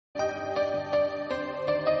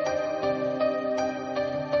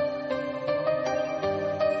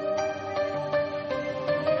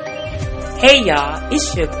Hey y'all,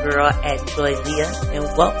 it's your girl at Joy Leah, and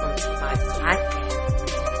welcome to my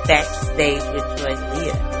podcast, Backstage with Joy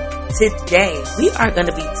Leah. Today, we are going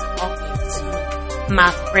to be talking to my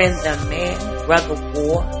friend, the man, Brother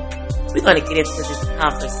War. We're going to get into this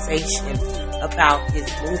conversation about his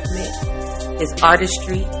movement, his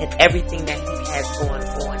artistry, and everything that he has going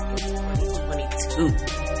on in 2022.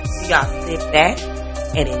 So y'all sit back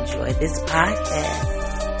and enjoy this podcast.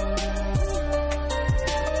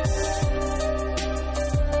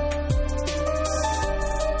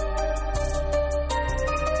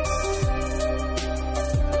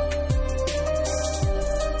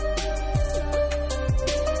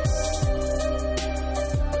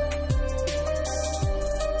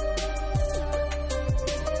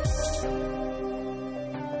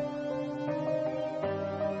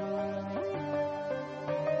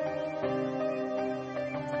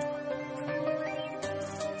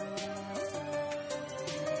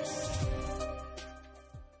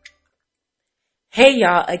 Hey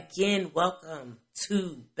y'all, again, welcome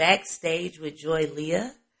to Backstage with Joy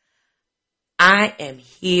Leah. I am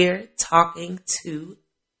here talking to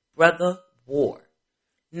Brother War.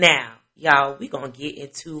 Now, y'all, we're going to get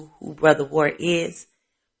into who Brother War is,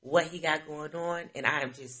 what he got going on, and I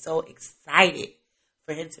am just so excited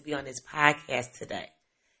for him to be on this podcast today.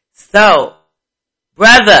 So,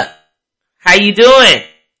 brother, how you doing?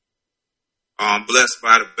 I'm blessed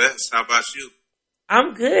by the best. How about you?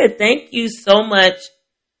 I'm good. Thank you so much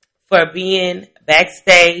for being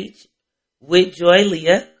backstage with Joy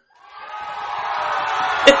Leah.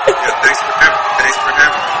 Thanks for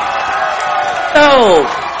having me. So,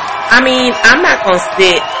 I mean, I'm not going to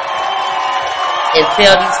sit and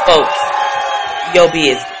tell these folks your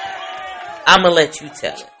business. I'm going to let you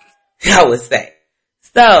tell it, I would say.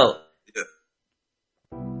 So,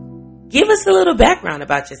 give us a little background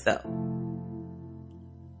about yourself.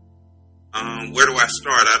 Where do I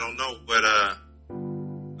start? I don't know, but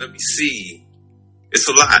let me see. It's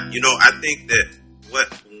a lot. You know, I think that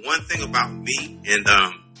one thing about me, and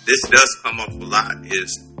this does come up a lot,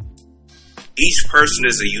 is each person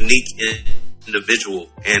is a unique individual,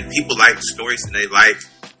 and people like stories, and they like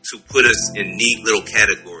to put us in neat little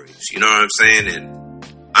categories. You know what I'm saying? And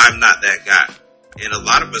I'm not that guy. And a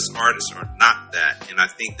lot of us artists are not that. And I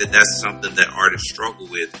think that that's something that artists struggle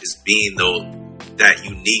with, is being that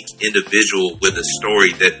unique individual with a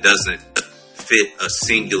story that doesn't fit a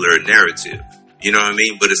singular narrative. You know what I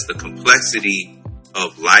mean? But it's the complexity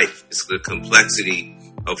of life. It's the complexity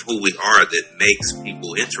of who we are that makes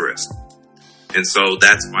people interesting. And so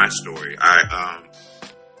that's my story. I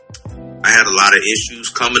had a lot of issues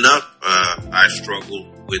coming up. I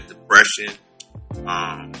struggled with depression.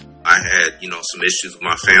 I had, some issues with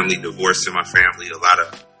my family, divorce in my family, a lot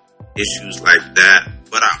of issues like that.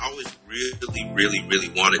 But I always really, really, really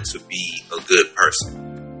wanted to be a good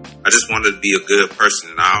person. I just wanted to be a good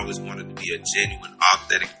person, and I always wanted to be a genuine,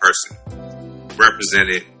 authentic person,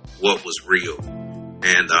 represented what was real.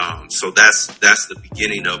 And so that's the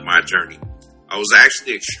beginning of my journey. I was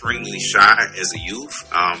actually extremely shy as a youth.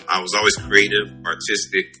 I was always creative,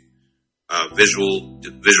 artistic, visual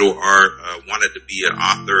art, wanted to be an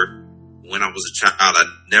author. When I was a child, I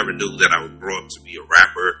never knew that I would grow up to be a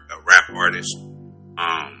rapper, a rap artist,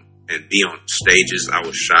 and be on stages. I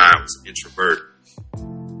was shy, I was an introvert.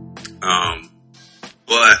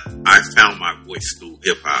 But I found my voice through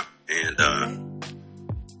hip hop. And,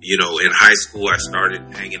 in high school, I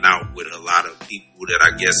started hanging out with a lot of people that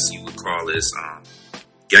I guess you would call as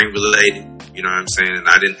gang related. You know what I'm saying? And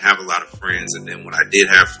I didn't have a lot of friends. And then when I did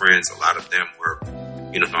have friends, a lot of them were,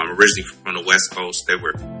 I'm originally from the West Coast. They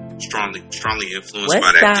were strongly influenced West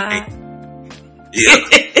by that side. gang.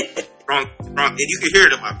 Yeah. strong, and you can hear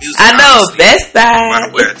it in my music. I know, Best Side. By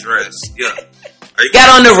the way I dress. Yeah.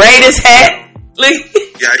 Got on the Raiders hat.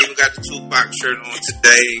 Yeah, I even got the Tupac shirt on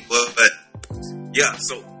today. But yeah,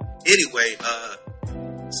 so anyway,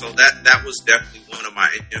 so that was definitely one of my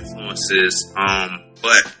influences.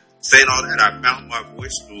 But saying all that, I found my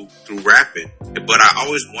voice through rapping. But I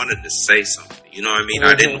always wanted to say something. You know what I mean?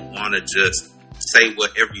 Mm-hmm. I didn't want to just say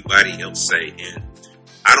what everybody else say. And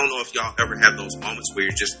I don't know if y'all ever have those moments where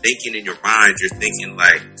you're just thinking in your mind, you're thinking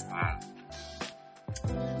like,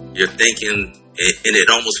 and it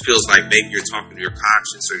almost feels like maybe you're talking to your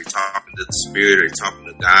conscience, or you're talking to the spirit, or you're talking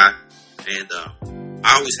to God. And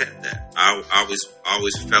I always had that. I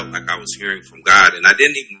always felt like I was hearing from God, and I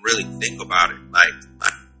didn't even really think about it, like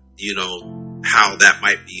how that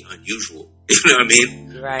might be unusual. You know what I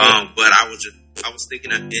mean? Right. But I was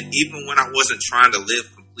thinking, and even when I wasn't trying to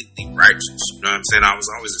live completely righteous, you know what I'm saying? I was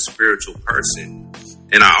always a spiritual person,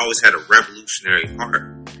 and I always had a revolutionary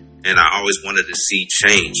heart. and I always wanted to see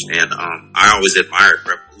change. And I always admired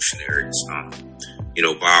revolutionaries, Bob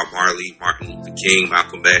Marley, Martin Luther King,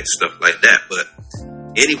 Malcolm X, stuff like that. But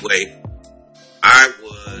anyway,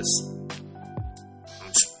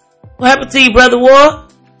 What happened to you, Brother War?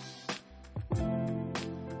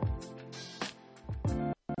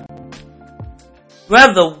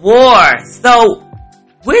 Brother War. So,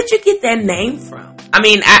 where'd you get that name from? I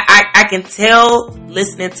mean, I can tell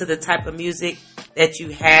listening to the type of music that you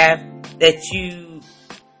have that you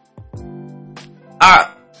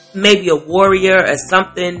are maybe a warrior or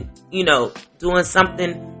something, doing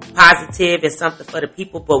something positive and something for the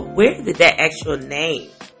people. But where did that actual name,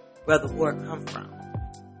 Brother War, come from?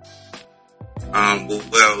 I'll tell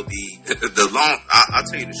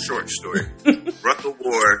you the short story. Brother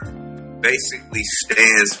War basically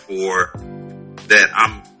stands for that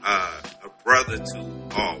I'm a brother to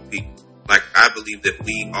all people. Like, I believe that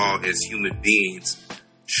we all as human beings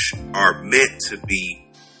are meant to be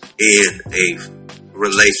in a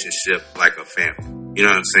relationship like a family. You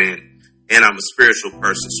know what I'm saying? And I'm a spiritual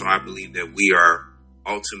person, so I believe that we are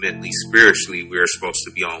ultimately, spiritually, we are supposed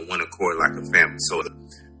to be on one accord like a family. So,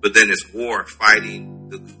 but then it's war, fighting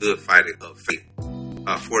the good fighting of faith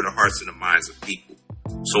for the hearts and the minds of people.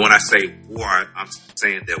 So when I say war, I'm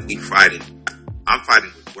saying that I'm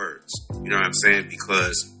fighting with words. You know what I'm saying?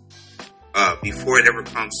 Because before it ever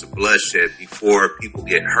comes to bloodshed, before people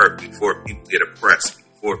get hurt, before people get oppressed,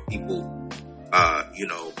 before people,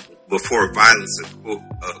 before violence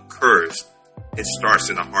occurs, it starts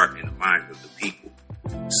in the heart and the mind of the people.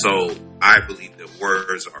 So I believe that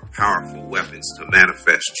words are powerful weapons to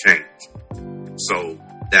manifest change. So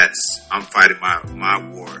I'm fighting my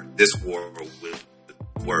war, this war with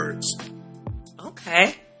words.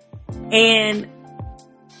 Okay. And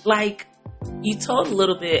like you told a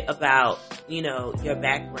little bit about, your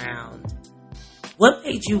background. What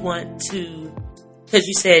made you want to, because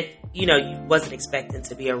you said, you wasn't expecting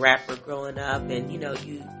to be a rapper growing up and,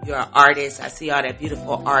 you're an artist. I see all that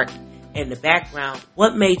beautiful art in the background.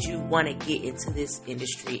 What made you want to get into this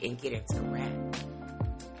industry and get into rap?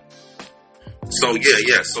 So,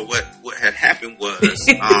 yeah. So what had happened was,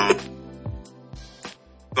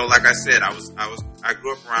 so like I said, I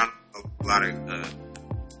grew up around a lot of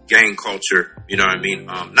gang culture, you know what I mean?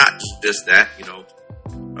 Not just that,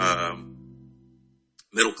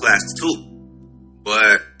 middle class too.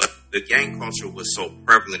 But the gang culture was so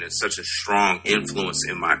prevalent and such a strong influence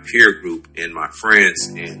in my peer group and my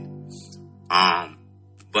friends. And,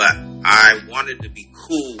 but I wanted to be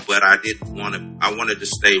cool, but I wanted to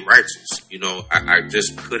stay righteous. I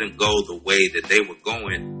just couldn't go the way that they were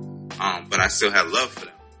going. But I still had love for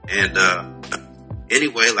them. And,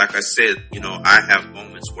 anyway, like I said, I have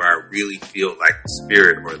moments where I really feel like the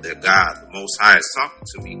Spirit or the God, the Most High, is talking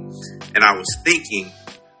to me. And I was thinking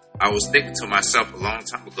to myself a long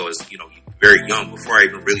time ago, as very young, before I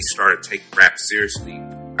even really started taking rap seriously,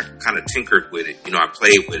 I kind of tinkered with it. I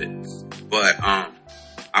played with it. But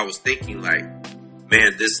I was thinking, like,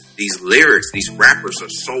 man, these lyrics, these rappers are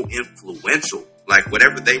so influential. Like,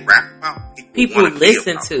 whatever they rap about, people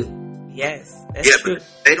listen to. Yes, that's true. But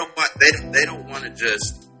they don't want to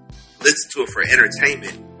just listen to it for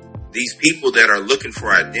entertainment. These people that are looking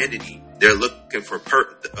for identity, they're looking for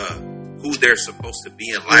who they're supposed to be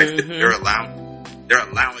in life. Mm-hmm. They're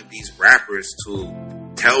allowing these rappers to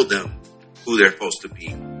tell them who they're supposed to be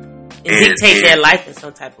and dictate their life in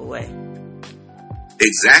some type of way.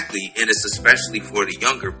 Exactly, and it's especially for the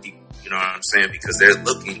younger people. You know what I'm saying? Because they're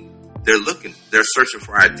searching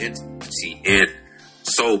for identity. And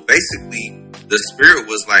so basically, the Spirit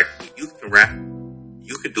was like, you can rap,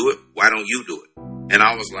 you can do it, why don't you do it? And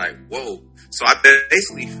I was like, whoa. So I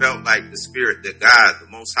basically felt like the Spirit, that God, the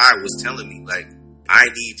Most High, was telling me, like, I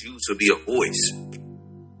need you to be a voice.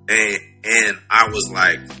 And I was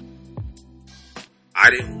like, I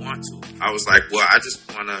didn't want to. I was like, well, I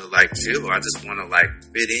just want to, like, chill. I just want to, like,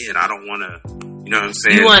 fit in. I don't want to, you know what I'm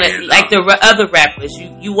saying? You want to, like the other rappers,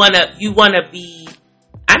 you want to be,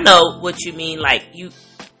 I know what you mean, like,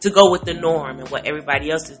 to go with the norm and what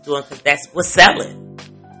everybody else is doing, because that's what's selling.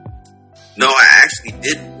 No, I actually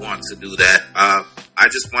didn't want to do that. I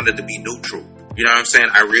just wanted to be neutral. You know what I'm saying?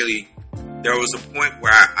 There was a point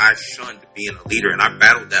where I shunned being a leader, and I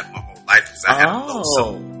battled that my whole life because I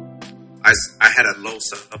had a low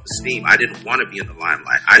self-esteem. I didn't want to be in the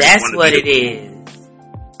limelight. That's what it is.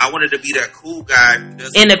 I wanted to be that cool guy who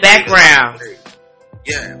doesn't in the background.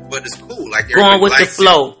 Yeah, but it's cool. Like, going with the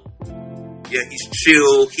flow. Yeah, he's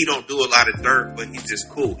chill. He don't do a lot of dirt, but he's just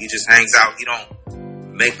cool. He just hangs out. He don't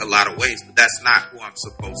make a lot of waves, but that's not who I'm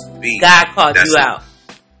supposed to be. God called you out.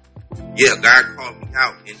 Yeah, God called me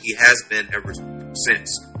out, and He has been ever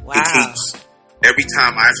since. Wow. He keeps, every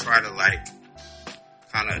time I try to like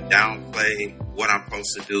kind of downplay what I'm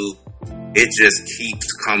supposed to do, it just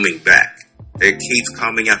keeps coming back. It keeps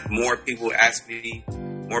coming up. More people ask me,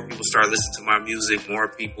 more people start listening to my music, more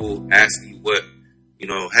people ask me what, you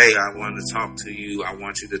know, hey, I want to talk to you. I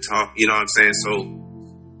want you to talk. You know what I'm saying?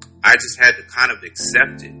 So I just had to kind of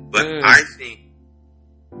accept it. But I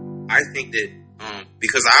think that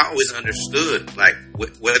because I always understood, like,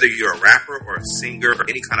 whether you're a rapper or a singer or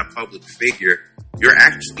any kind of public figure, you're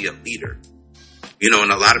actually a leader. You know,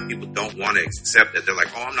 and a lot of people don't want to accept that. They're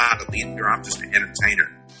like, oh, I'm not a leader. I'm just an entertainer.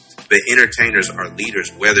 But entertainers are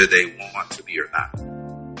leaders whether they want to be or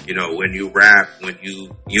not. You know, when you rap, when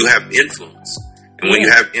you have influence. And when you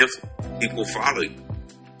have influence, people follow you.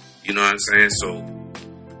 You know what I'm saying? So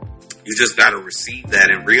you just got to receive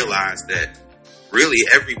that and realize that really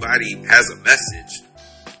everybody has a message.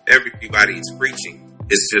 Everybody is preaching.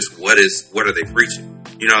 It's just what are they preaching?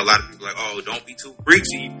 You know, a lot of people are like, oh, don't be too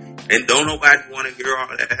preachy. And don't nobody want to hear all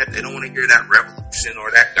that. They don't want to hear that revolution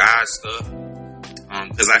or that God stuff.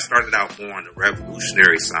 Because I started out more on the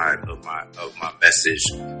revolutionary side of my message.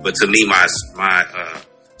 But to me, my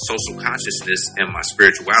social consciousness and my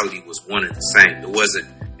spirituality was one and the same.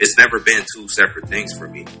 It's never been two separate things for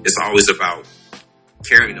me. It's always about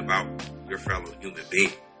caring about your fellow human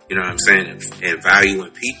being. You know what I'm saying? And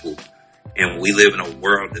valuing people. And we live in a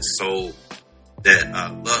world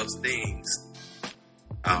that loves things,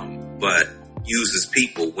 but uses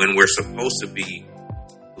people when we're supposed to be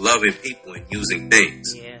loving people and using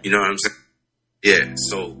things. Yeah. You know what I'm saying? Yeah.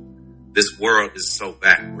 So this world is so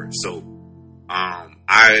backward. So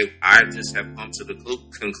I just have come to the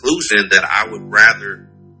conclusion that I would rather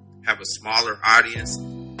have a smaller audience.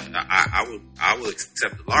 I would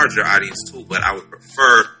accept a larger audience too, but I would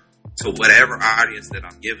prefer to whatever audience that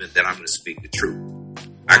I'm given that I'm going to speak the truth.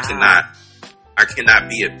 Wow. I cannot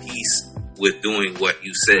be at peace with doing what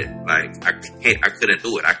you said. Like I couldn't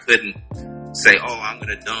do it. I couldn't say, oh, I'm going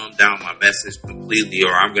to dumb down my message completely,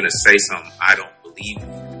 or I'm going to say something I don't believe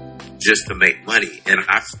just to make money. And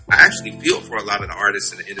I actually feel for a lot of the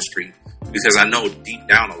artists in the industry, because I know deep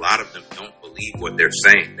down a lot of them don't believe what they're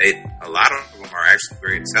saying. A lot of them are actually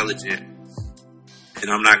very intelligent,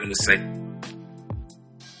 and I'm not going to say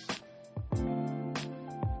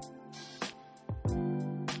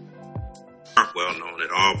aren't well known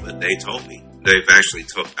at all, but they told me they've actually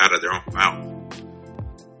took out of their own mouth.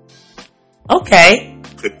 Okay.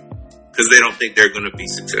 Because they don't think they're going to be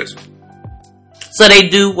successful. So they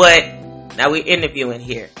do what? Now we're interviewing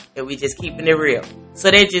here, and we just keeping it real.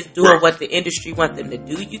 So they're just doing what the industry wants them to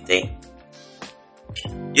do, you think?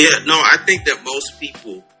 Yeah, no, I think that most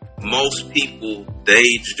people, they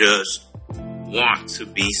just want to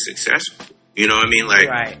be successful. You know what I mean? Like,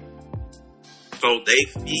 right. So they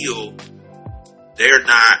feel they're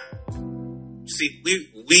not. See,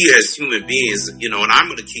 we as human beings, you know, and I'm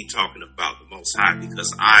going to keep talking about the Most High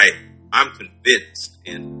because I'm convinced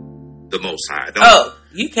in the Most High.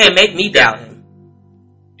 You can't make me doubt him.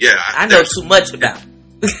 Yeah, I know too much about him.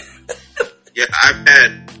 Yeah, I've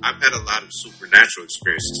had a lot of supernatural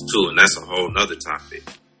experiences too, and that's a whole nother topic.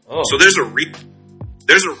 Oh. So there's a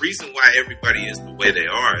reason why everybody is the way they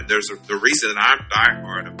are, and the reason I'm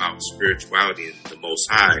diehard about spirituality and the Most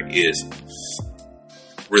High is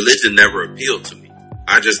religion never appealed to me.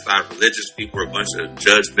 I just thought religious people were a bunch of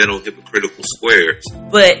judgmental, hypocritical squares.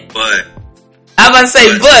 But I'm about to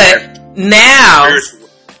say, but now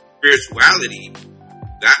spirituality,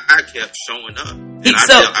 God kept showing up, and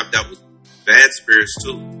I've dealt with bad spirits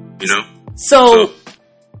too. You know. So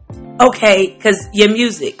okay, because your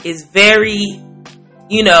music is very,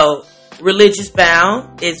 you know, religious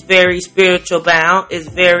bound. It's very spiritual bound. It's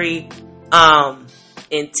very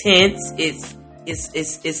intense. It's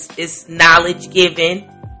knowledge giving.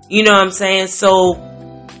 You know what I'm saying? So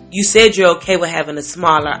you said you're okay with having a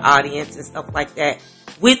smaller audience and stuff like that.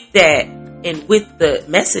 With that, and with the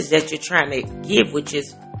message that you're trying to give, which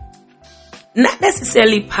is not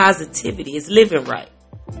necessarily positivity, it's living right.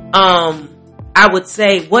 I would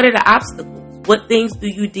say, what are the obstacles? What things do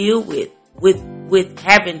you deal with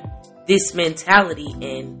having this mentality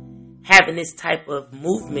and having this type of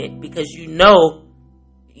movement? Because you know,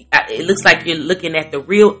 it looks like you're looking at the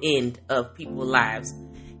real end of people's lives.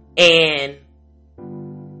 And,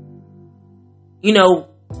 you know,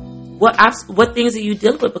 what things are you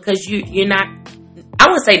dealing with? Because you're not, I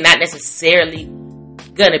would say not necessarily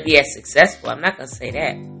going to be as successful. I'm not going to say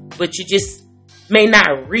that. But you just may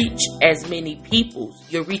not reach as many people.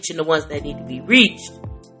 You're reaching the ones that need to be reached.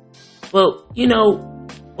 But, you know,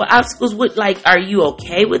 what obstacles are you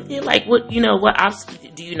okay with it? Like, what obstacles,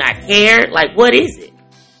 do you not care? Like, what is it?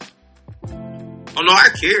 Oh no, I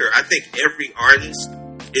care. I think every artist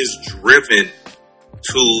is driven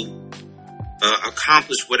to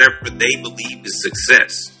accomplish whatever they believe is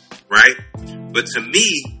success, right? But to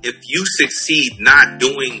me, if you succeed not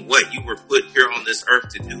doing what you were put here on this earth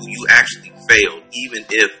to do, you actually failed, even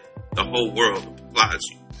if the whole world applauds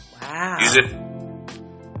you. Wow.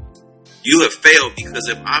 You have failed, because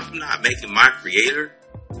if I'm not making my creator,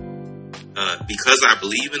 because I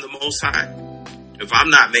believe in the Most High, if I'm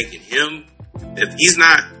not making him, if he's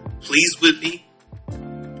not pleased with me,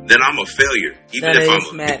 then I'm a failure. Even if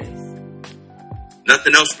I'm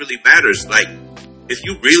nothing else really matters. Like, if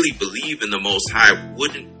you really believe in the Most High,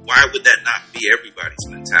 why would that not be everybody's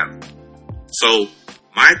mentality? So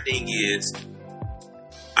my thing is,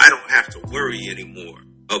 I don't have to worry anymore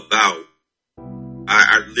about.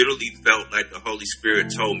 I literally felt like the Holy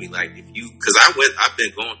Spirit told me, like, because I've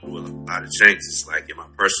been going through a lot of changes, like in my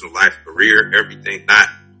personal life, career, everything, not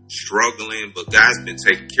struggling, but God's been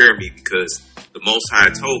taking care of me, because the Most High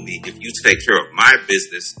told me, if you take care of my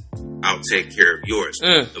business, I'll take care of yours.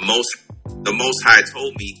 The Most High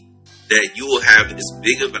told me that you will have as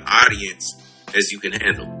big of an audience as you can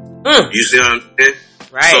handle. You see what I'm saying?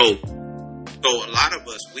 Right. So a lot of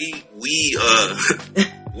us, we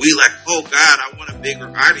like, oh God, I want a bigger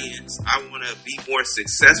audience. I want to be more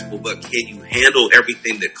successful, but can you handle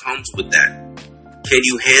everything that comes with that? Can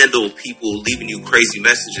you handle people leaving you crazy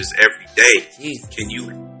messages every day? Jesus. Can you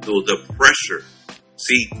handle the pressure?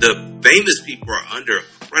 See, the famous people are under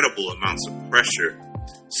incredible amounts of pressure.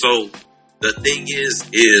 So the thing is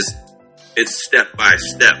it's step by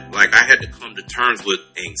step. Like, I had to come to terms with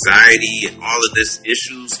anxiety and all of this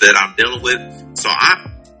issues that I'm dealing with. So I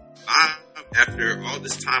after all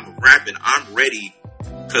this time of rapping, I'm ready,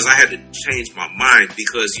 because I had to change my mind,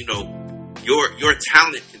 because, you know, your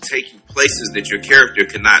talent can take you places that your character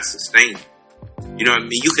cannot sustain. You know what I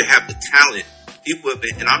mean? You can have the talent. People have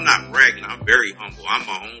been, and I'm not bragging, I'm very humble. I'm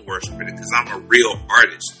my own worst critic, because I'm a real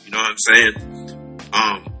artist. You know what I'm saying?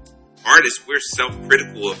 Artists, we're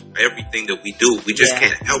self-critical of everything that we do. We just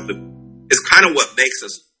can't help it. It's kind of what makes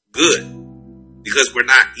us good, because we're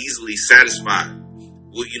not easily satisfied.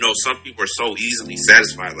 Well, you know, some people are so easily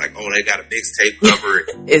satisfied, like, oh, they got a mixtape cover.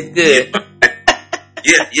 It's good.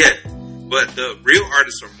 Yeah. But the real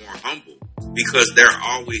artists are more humble, because they're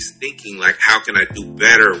always thinking, like, how can I do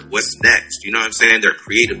better? What's next? You know what I'm saying? They're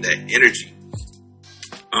creative, that energy.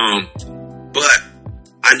 But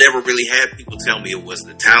I never really had people tell me it was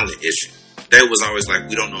the talent issue. They was always like,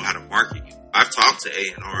 we don't know how to market you. I've talked to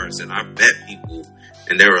A&Rs, and I've met people,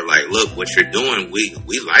 and they were like, look, what you're doing, we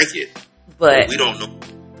like it. But we don't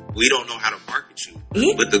know how to market you.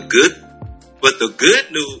 Yeah. But the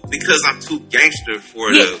good news, because I'm too gangster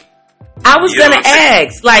for the. I was gonna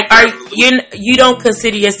ask, like, you don't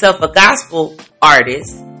consider yourself a gospel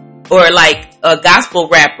artist or like a gospel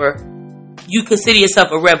rapper? You consider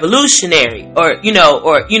yourself a revolutionary, or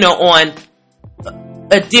on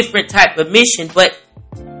a different type of mission. But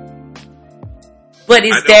I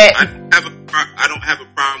don't have a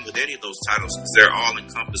problem with any of those titles, because they're all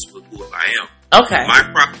encompassed with who I am. Okay. My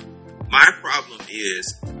problem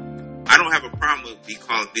is, I don't have a problem with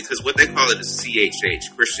because what they call it is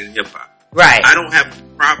CHH, Christian hip hop. Right. I don't have a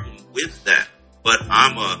problem with that, but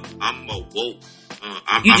I'm a woke.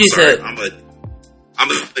 I'm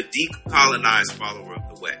a decolonized follower of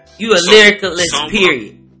the way. You a lyricalist,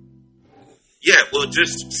 period. Yeah, well,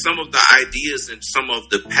 just some of the ideas and some of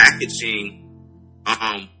the packaging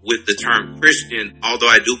with the term Christian, although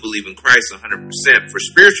I do believe in Christ 100% for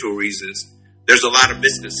spiritual reasons, there's a lot of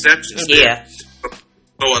misconceptions there. Yeah.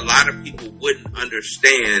 So a lot of people wouldn't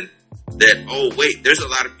understand that, oh, wait, there's a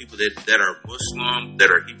lot of people that are Muslim,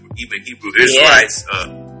 that are even Hebrew Israelites,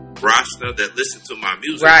 Rasta, that listen to my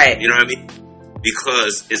music. Right. You know what I mean?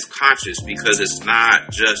 Because it's conscious, because it's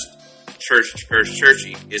not just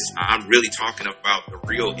churchy. I'm really talking about the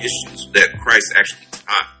real issues that Christ actually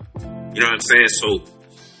taught. You know what I'm saying? So,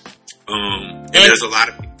 and there's a lot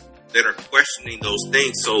of people that are questioning those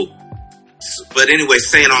things. But anyway,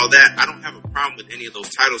 saying all that, I don't have a problem with any of those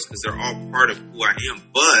titles, because they're all part of who I am.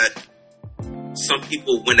 But some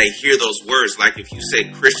people, when they hear those words, like if you say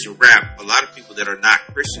Christian rap, a lot of people that are not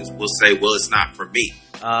Christians will say, well, it's not for me.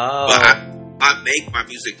 Oh. But I make my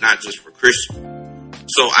music not just for Christian.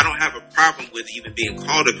 So I don't have a problem with even being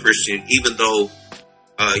called a Christian, even though,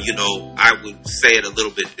 I would say it a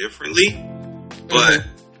little bit differently. But,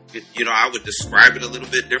 I would describe it a little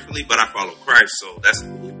bit differently, but I follow Christ, so that's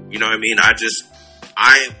cool. You know what I mean? I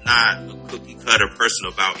am not a cookie cutter person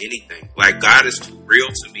about anything. Like, God is too real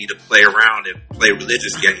to me to play around and play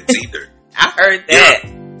religious games either. I heard that.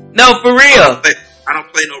 No, for real. I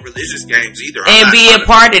don't play no religious games either. And be a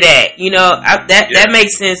part of that, that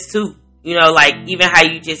makes sense too. Like even how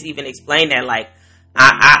you just even explained that, like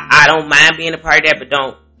I don't mind being a part of that, but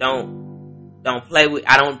don't play with.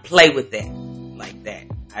 I don't play with that like that.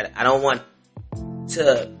 I don't want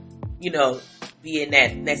to, be in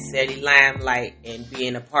that necessarily limelight and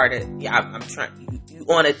being a part of. Yeah, I'm trying. You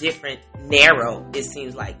on a different narrow. It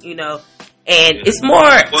seems like and it's more.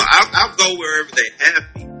 Well, I'll go wherever they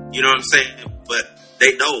have me. You know what I'm saying? But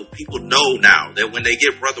they know, people know now that when they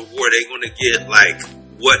get Brother Ward, they're going to get like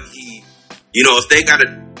what he, if they got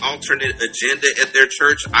an alternate agenda at their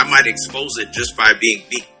church, I might expose it just by being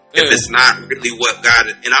me. If it's not really what God,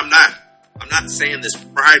 and I'm not saying this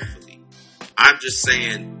pridefully. I'm just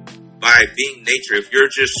saying by being nature, if you're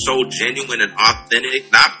just so genuine and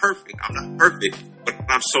authentic, not perfect, I'm not perfect, but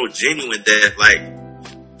I'm so genuine that like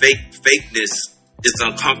fakeness is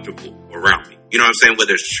uncomfortable around me. You know what I'm saying?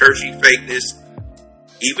 Whether it's churchy fakeness,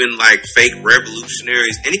 even like fake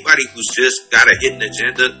revolutionaries, anybody who's just got a hidden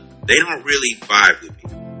agenda, they don't really vibe with me.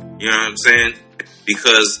 You know what I'm saying?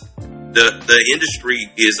 Because the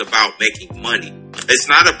industry is about making money. It's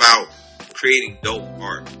not about creating dope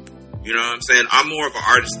art. You know what I'm saying? I'm more of an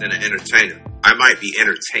artist than an entertainer. I might be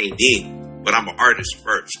entertaining, but I'm an artist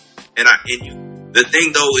first. The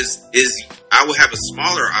thing though is I would have a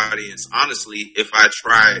smaller audience, honestly, if I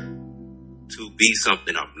tried to be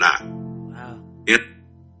something I'm not. Wow.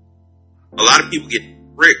 A lot of people get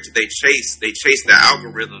tricked. They chase the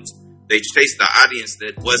algorithms. They chase the audience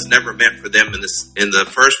that was never meant for them in the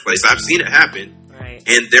first place. I've seen it happen. Right.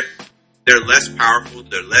 And they're less powerful.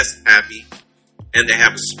 They're less happy, and they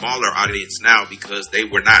have a smaller audience now because they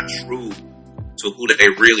were not true to who they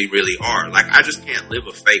really, really are. Like, I just can't live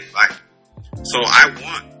a fake life. So I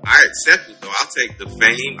accept it though. I'll take the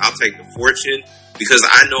fame. I'll take the fortune because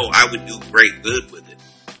I know I would do great good with it.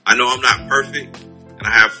 I know I'm not perfect and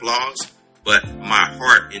I have flaws, but my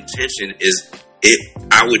heart intention is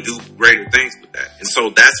I would do greater things with that. And so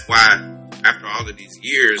that's why after all of these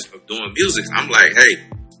years of doing music, I'm like, hey,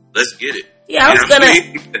 let's get it. Yeah,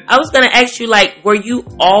 I was gonna ask you, like, were you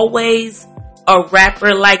always a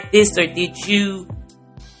rapper like this, or did you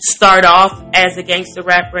start off as a gangster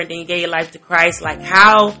rapper and then you gave your life to Christ? Like,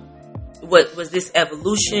 how was this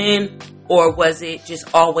evolution, or was it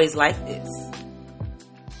just always like this?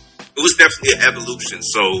 It was definitely an evolution.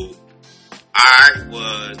 So I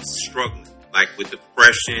was struggling, like, with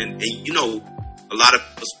depression, and a lot of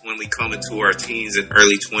us, when we come into our teens and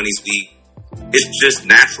early 20s, it's just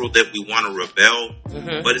natural that we want to rebel,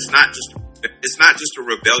 but it's not just a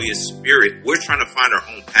rebellious spirit. We're trying to find our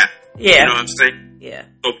own path. Yeah. You know what I'm saying? Yeah.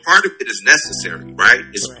 So part of it is necessary, right?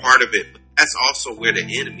 It's right. Part of it, but that's also where the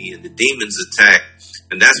enemy and the demons attack,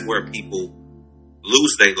 and that's where people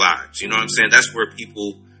lose their lives. You know what I'm saying? That's where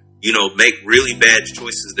people, make really bad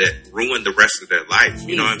choices that ruin the rest of their life. Jesus.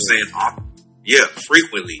 You know what I'm saying? Yeah,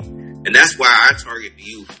 frequently. And that's why I target the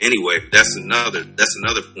youth anyway. That's another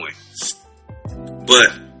point.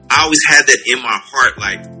 But I always had that in my heart.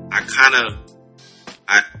 Like,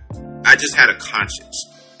 I just had a conscience.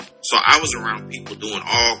 So I was around people doing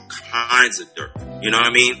all kinds of dirt. You know what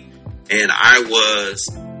I mean? And I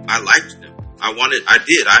liked them.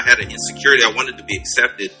 I had an insecurity. I wanted to be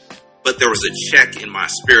accepted. But there was a check in my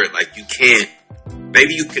spirit. Like,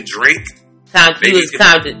 maybe you can drink.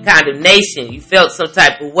 Condemnation. You felt some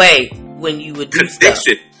type of way when you would do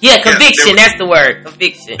conviction. Stuff. Yeah, conviction. That's the word.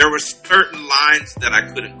 Conviction. There were certain lines that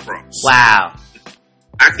I couldn't cross. Wow.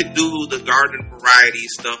 I could do the garden variety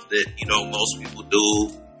stuff that, most people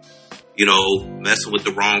do. Messing with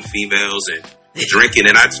the wrong females and drinking,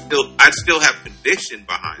 and I'd still have conviction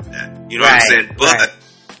behind that. You know what I'm saying? But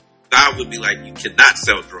God would be like, you cannot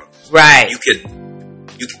sell drugs. Right. You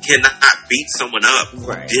cannot beat someone up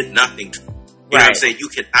who did nothing. You know what I'm saying? You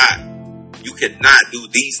cannot do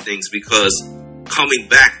these things, because coming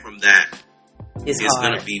back from that is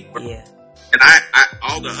going to be work. Yeah. And I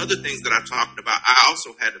all the other things that I'm talking about, I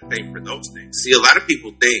also had to pay for those things. See, a lot of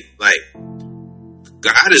people think like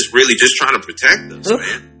God is really just trying to protect us,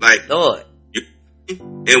 man. Like, Lord.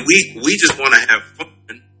 And we just want to have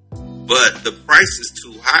fun, but the price is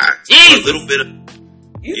too high. Jesus. A little bit of,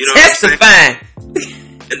 you know testifying.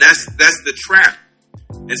 And that's the trap.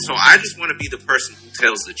 And so I just want to be the person who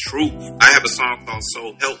tells the truth. I have a song called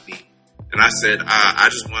 "So Help Me," and I said I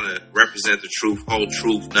just want to represent the truth, whole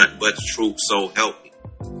truth, nothing but the truth. So help me.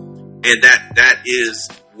 And that is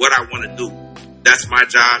what I want to do. That's my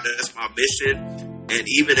job. That's my mission. And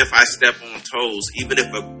even if I step on toes, even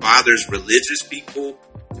if it bothers religious people,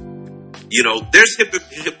 there's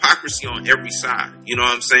hypocrisy on every side. You know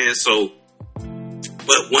what I'm saying? So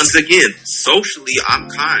But once again, socially, I'm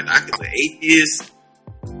kind. I can be an atheist,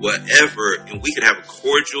 whatever, and we could have a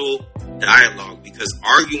cordial dialogue, because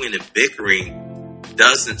arguing and bickering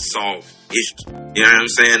doesn't solve issues. You know what I'm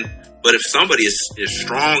saying? But if somebody is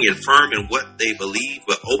strong and firm in what they believe,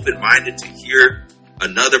 but open-minded to hear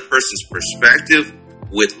another person's perspective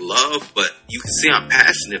with love, but you can see I'm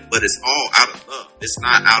passionate, but it's all out of love. It's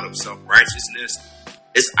not out of self-righteousness.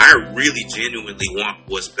 I really genuinely want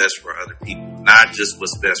what's best for other people, not just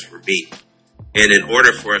what's best for me. And in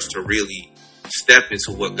order for us to really step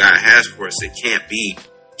into what God has for us, it can't be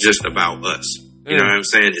just about us. You know what I'm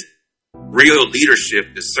saying? Real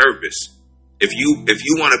leadership is service. If you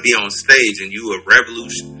want to be on stage and you a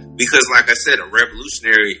revolution, because like I said, a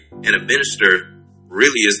revolutionary and a minister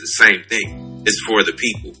really is the same thing. It's for the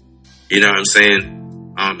people. You know what I'm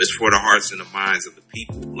saying? It's for the hearts and the minds of the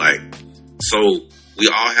people. Like, so we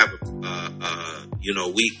all have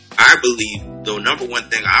I believe the number one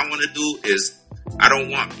thing I want to do is, I don't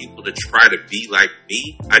want people to try to be like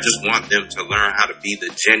me. I just want them to learn how to be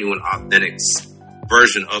the genuine, authentic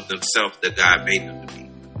version of themselves that God made them to be.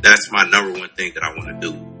 That's my number one thing that I want to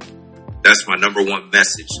do. That's my number one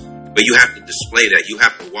message. But you have to display that. You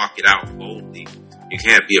have to walk it out boldly. You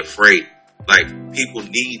can't be afraid. Like, people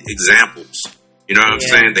need examples. You know what I'm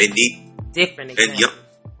saying? They need different examples.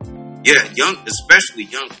 Young, especially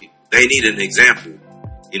young people. They need an example.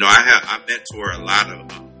 You know, I mentor a lot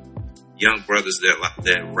of young brothers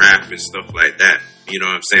that rap and stuff like that. You know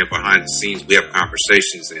what I'm saying? Behind the scenes, we have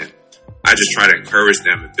conversations, and I just try to encourage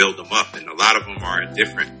them and build them up. And a lot of them are in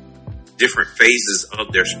different phases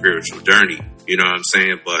of their spiritual journey. You know what I'm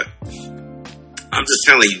saying? But I'm just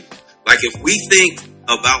telling you, like, if we think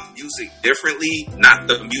about music differently, not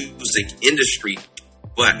the music industry,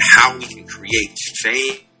 but how we can create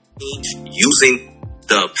change using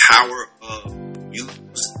the power of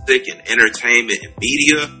music and entertainment and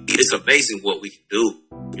media, it's amazing what we can do.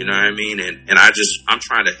 You know what I mean? And I'm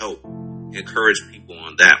trying to help encourage people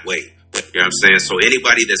on that way. You know what I'm saying? So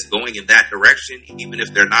anybody that's going in that direction, even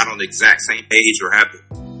if they're not on the exact same page or have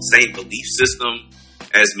the same belief system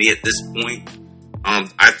as me at this point,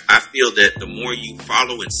 I feel that the more you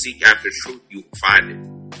follow and seek after truth, you will find it.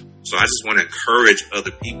 So I just want to encourage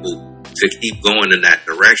other people to keep going in that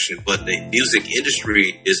direction. But the music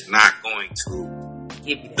industry is not going to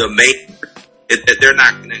they're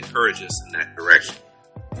not going to encourage us in that direction.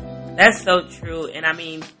 That's so true. And I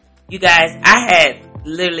mean, you guys, I had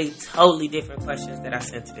literally totally different questions that I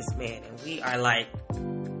sent to this man, and we are like,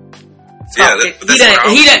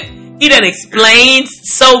 he done explained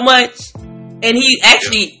so much, and he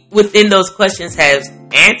actually within those questions has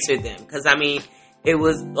answered them. Because I mean, it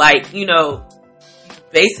was like, you know, you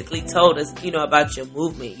basically told us, you know, about your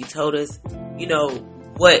movement. You told us, you know,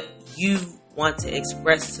 what you want to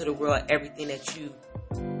express to the world, everything that you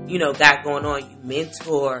know, got going on. You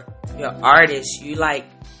mentor, you're artist, you like,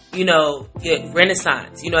 you know, your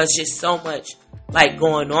Renaissance. You know, it's just so much like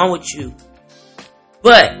going on with you.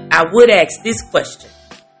 But I would ask this question.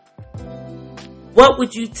 What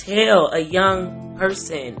would you tell a young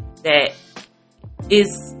person that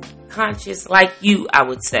is conscious like you, I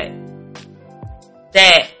would say,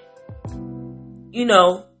 that, you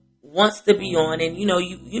know, wants to be on, and you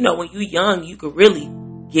know when you're young, you could really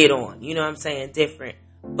get on, you know what I'm saying, different,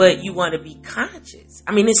 but you want to be conscious.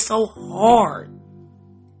 I mean, it's so hard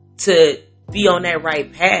to be on that right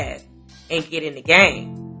path and get in the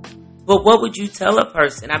game. But what would you tell a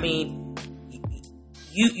person? I mean,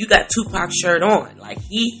 you got Tupac's shirt on. Like,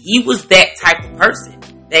 he was that type of person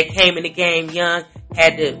that came in the game young,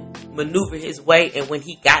 had to maneuver his way, and when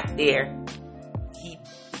he got there, he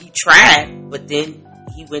tried, but then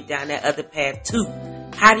he went down that other path too.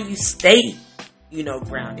 How do you stay, you know,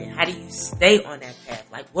 grounded? How do you stay on that path?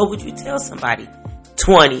 Like, what would you tell somebody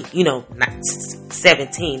 20, you know, not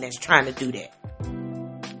 17 that's trying to do that?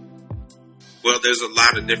 Well, there's a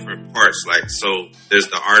lot of different parts. Like, so there's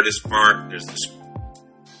the artist part, there's the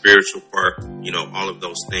spiritual part, you know, all of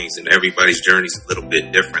those things, and everybody's journey is a little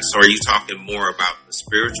bit different. So are you talking more about the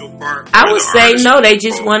spiritual part? I would say no, they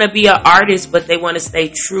just want to be an artist, but they want to stay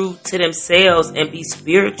true to themselves and be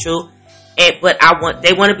spiritual. But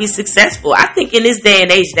they want to be successful. I think in this day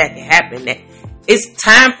and age that can happen. That it's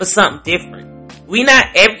time for something different.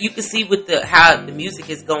 You can see with how the music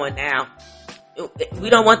is going now. We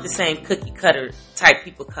don't want the same cookie cutter type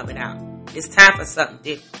people coming out. It's time for something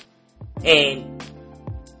different. And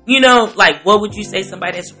you know, like, what would you say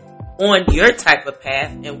somebody that's on your type of path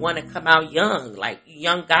and want to come out young, like a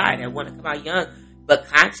young guy that want to come out young, but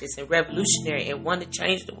conscious and revolutionary and want to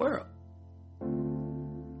change the world?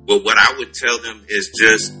 Well, what I would tell them is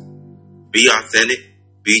just be authentic,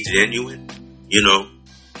 be genuine. You know,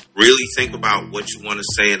 really think about what you want to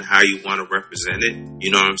say and how you want to represent it.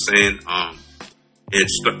 You know what I'm saying? And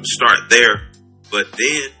start there. But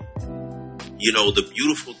then, you know, the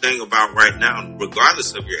beautiful thing about right now,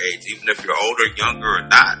 regardless of your age, even if you're older, younger, or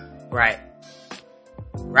not. Right.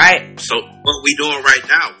 Right. So what we doing right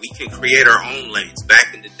now, we can create our own lanes.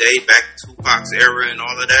 Back in the day, back in Tupac's era and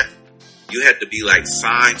all of that, you had to be like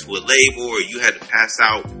signed to a label, or you had to pass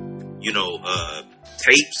out, you know,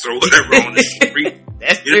 tapes or whatever on the street.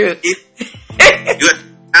 That's true.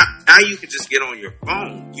 Now you can just get on your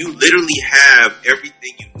phone. You literally have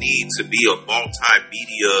everything you need to be a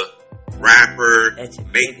multimedia rapper,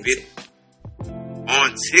 make videos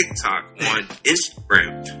on TikTok, on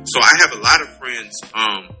Instagram. So I have a lot of friends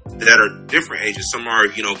that are different ages. Some are,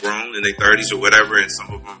 you know, grown in their 30s or whatever, and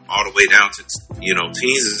some of them all the way down to, you know,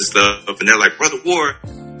 teens and stuff. And they're like, Brother Ward,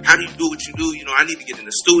 how do you do what you do? You know, I need to get in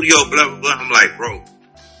the studio, blah, blah, blah. I'm like, bro,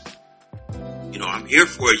 you know, I'm here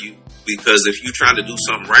for you, because if you're trying to do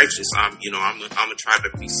something righteous, I'm gonna try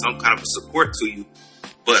to be some kind of a support to you.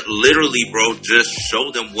 But literally, bro, just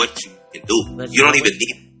show them what you can do. You don't even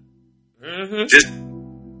need it. Mm-hmm. Just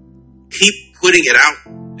keep putting it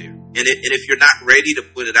out there. And if you're not ready to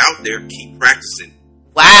put it out there, keep practicing.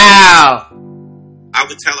 Wow. I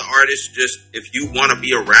would tell an artist, just if you want to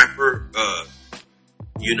be a rapper,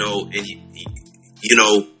 you know, and you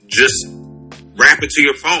know, just rap it to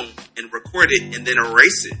your phone and record it and then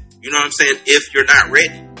erase it. You know what I'm saying? If you're not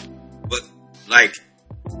ready. But like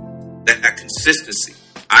that consistency.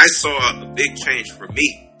 I saw a big change for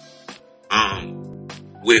me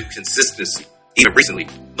with consistency. Even recently.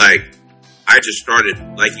 Like I just started,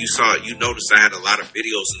 like you noticed I had a lot of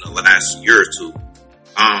videos in the last year or two.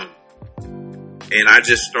 And I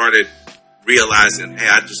just started realizing, hey,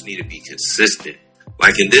 I just need to be consistent.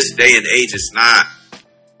 Like in this day and age, it's not,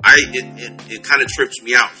 it kind of trips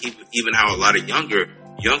me out, even how a lot of younger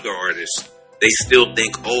artists, they still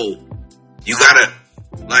think, oh, you gotta,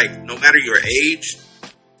 like, no matter your age,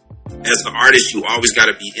 as an artist, you always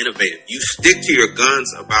gotta be innovative. You stick to your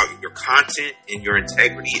guns about your content and your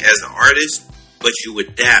integrity as an artist, but you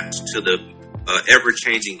adapt to the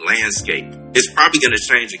ever-changing landscape. It's probably gonna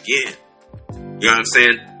change again. You know what I'm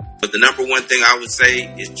saying? But the number one thing I would say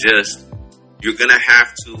is just, you're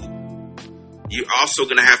also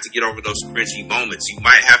going to have to get over those cringy moments. You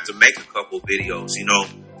might have to make a couple videos. You know,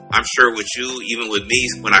 I'm sure with you, even with me,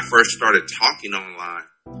 when I first started talking online,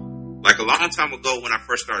 like a long time ago when I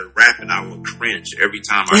first started rapping, I would cringe every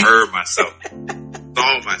time I heard myself,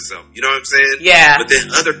 saw myself. You know what I'm saying? Yeah. But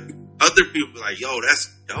then other people were like, yo, that's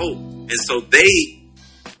dope. And so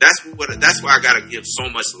that's why I got to give so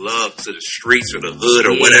much love to the streets or the hood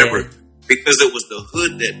or whatever, because it was the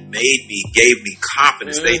hood that gave me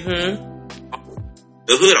confidence. Mm-hmm.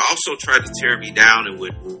 The hood also tried to tear me down and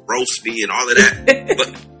would roast me and all of that, but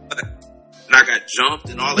and I got jumped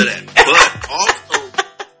and all of that. But also,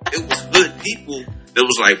 it was hood people that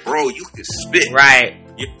was like, bro, you can spit, right?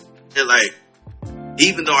 And like,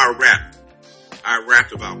 even though I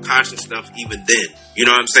rapped about conscious stuff even then. You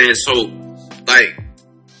know what I'm saying? So, like,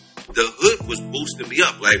 the hood was boosting me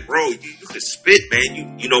up. Like, bro, you could spit,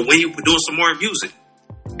 man. You know, when you were doing some more music.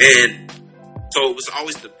 And so it was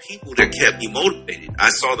always the people that kept me motivated. I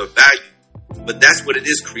saw the value. But that's what it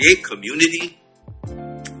is. Create community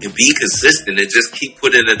and be consistent and just keep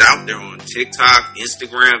putting it out there on TikTok,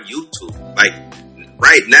 Instagram, YouTube. Like,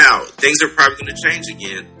 right now, things are probably going to change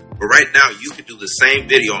again. But right now, you can do the same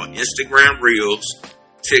video on Instagram Reels,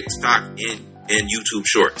 TikTok, and YouTube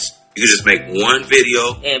Shorts. You can just make one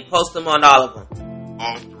video. And post them on all of them.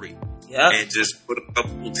 All three. Yep. And just put a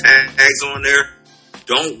couple tags on there.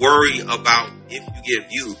 Don't worry about if you get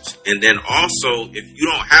views. And then also, if you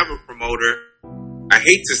don't have a promoter, I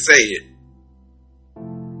hate to say it,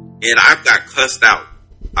 and I've got cussed out.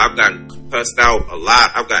 I've gotten cussed out a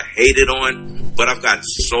lot. I've got hated on, but I've got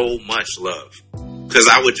so much love. Because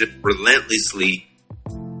I would just relentlessly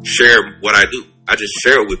share what I do. I just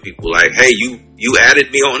share it with people. Like, hey, you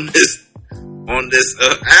added me on this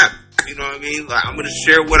app. You know what I mean? Like, I'm going to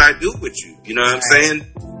share what I do with you. You know what I'm saying?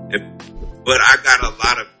 But I got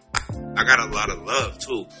a lot of love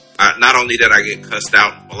too. Not only that I get cussed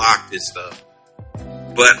out and blocked and stuff,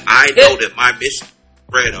 but I know that my mission is to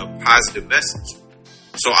spread a positive message.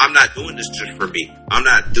 So I'm not doing this just for me. I'm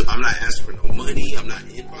not asking for no money. I'm not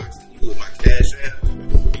inboxing you with my cash app.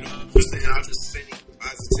 You know what I'm saying? I'm just sending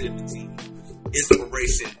positivity,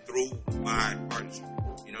 inspiration through my artistry.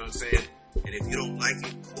 You know what I'm saying? And if you don't like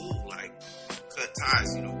it, cool. Like, cut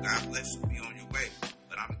ties. You know, God bless you. Be on your way.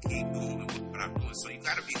 But I'm gonna keep doing what I'm doing. So you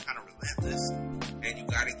gotta be kind of relentless, and you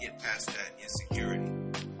gotta get past that insecurity.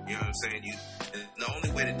 You know what I'm saying? And the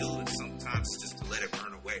only way to do it sometimes is just to let it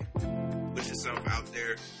burn away. Put yourself out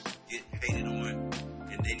there, get hated on,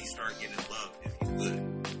 and then you start getting love if you're good.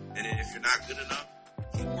 And then if you're not good enough,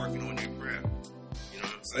 keep working on your craft. You know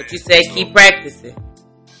what I'm saying? But you say keep practicing.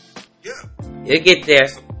 Yeah. You'll get there.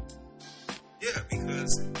 So, yeah,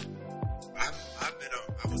 because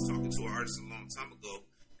I was talking to an artist a long time ago,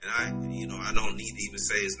 and I don't need to even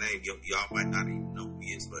say his name. Y'all might not even know who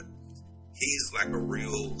he is, but he's like a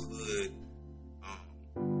real hood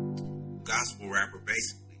gospel rapper,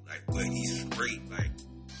 basically. Like, but he's straight, like,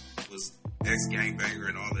 was ex-gangbanger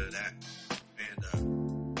and all of that.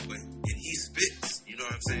 And he spits, you know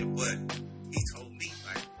what I'm saying? But he told me,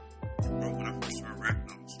 like, bro, when I first started rapping,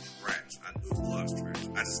 I was trash. I knew it was trash.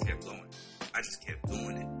 I just kept going. I just kept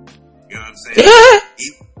doing it. You know what I'm saying?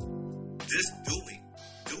 Just doing.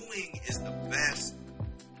 Doing is the best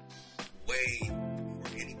way for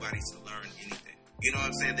anybody to learn anything. You know what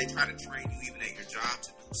I'm saying? They try to train you even at your job to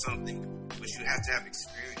do something, but you have to have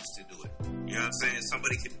experience to do it. You know what I'm saying?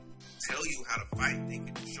 Somebody can tell you how to fight. They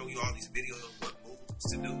can show you all these videos of what moves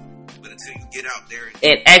to do, but until you get out there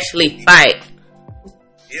and actually fight,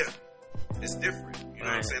 yeah, it's different. You know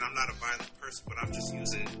what I'm saying? I'm not a violent person, but I'm just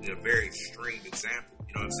using a very extreme example.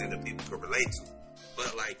 You know what I'm saying, that people could relate to.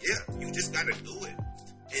 But like, yeah, you just gotta do it.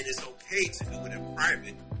 And it's okay to do it in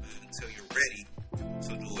private until you're ready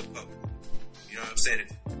to do it public. You know what I'm saying?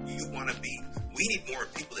 If you wanna we need more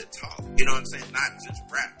people that talk. You know what I'm saying? Not just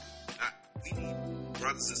rap. We need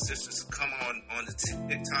brothers and sisters to come on the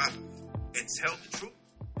TikTok and tell the truth.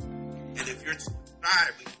 And if you're too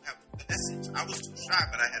shy, but you have a message. I was too shy,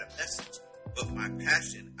 but I had a message. But my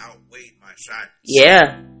passion outweighed my shyness.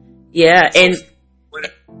 Yeah. Yeah. So, and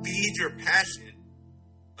feed your passion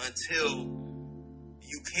until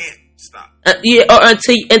you can't stop. Or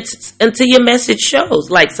until your message shows.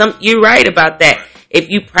 Like you're right about that. Right. If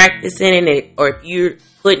you practicing it, or if you're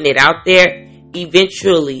putting it out there,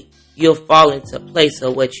 eventually you'll fall into place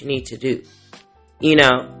of what you need to do. You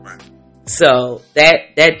know? Right. So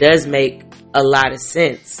that does make a lot of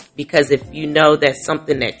sense, because if you know that's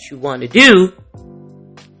something that you want to do,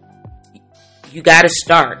 you got to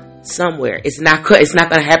start somewhere. It's not going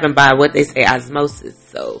to happen by what they say osmosis.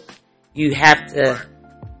 So you have to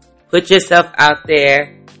put yourself out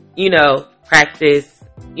there, practice,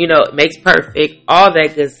 it makes perfect, all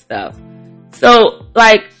that good stuff. So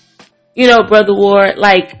like, Brother Ward,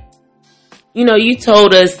 like, you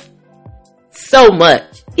told us so much.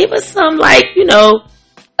 Give us some, like,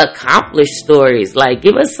 accomplished stories. Like,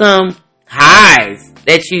 give us some highs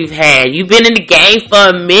that you've had. You've been in the game for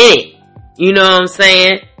a minute. You know what I'm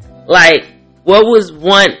saying? Like, what was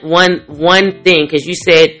one thing? Because you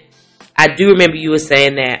said, I do remember you were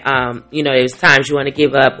saying that, there was times you want to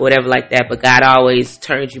give up or whatever like that, but God always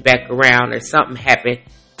turns you back around, or something happened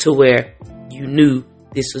to where you knew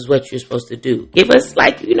this was what you're supposed to do. Give us,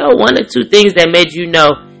 like, one or two things that made you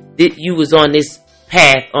know that you was on this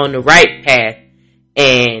path, on the right path,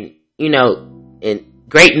 and and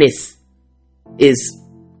greatness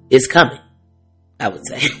is coming, I would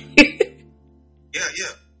say.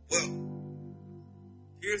 Yeah. Well,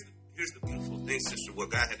 here's the beautiful thing, sister. What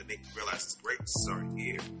God had to make you realize is greatness is already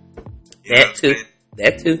here.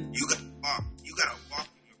 That too. You gotta walk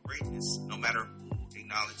in your greatness, no matter who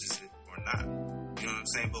acknowledges it or not. You know what I'm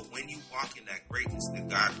saying? But when you walk in that greatness that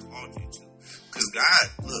God called you to, because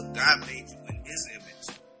God made you in His image,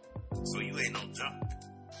 so you ain't no junk.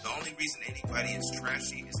 The only reason anybody is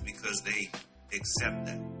trashy is because they accept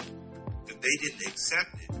that. If they didn't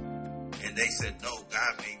accept it, and they said, no,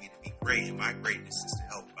 God made me to be great, and my greatness is to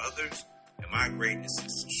help others, and my greatness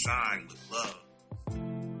is to shine with love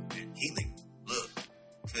and healing. Look,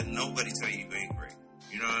 couldn't nobody tell you ain't great.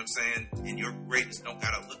 You know what I'm saying? And your greatness don't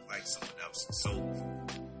gotta look like someone else's. So,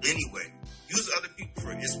 anyway, use other people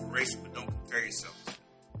for inspiration, but don't compare yourself to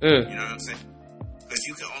them. You know what I'm saying? Because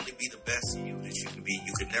you can only be the best of you that you can be.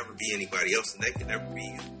 You can never be anybody else, and they can never be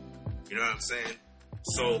you. You know what I'm saying?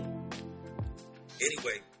 So,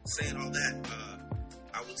 anyway, saying all that,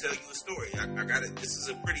 I will tell you a story. I got it. This is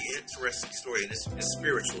a pretty interesting story, and it's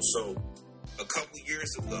spiritual. So, a couple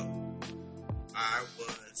years ago, I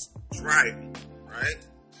was driving, right?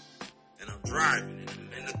 And I'm driving,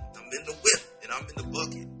 and I'm in the whip, and I'm in the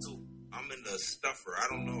bucket too. I'm in the stuffer. I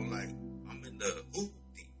don't know, like, I'm in the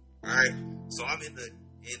hoopty, right? So I'm in the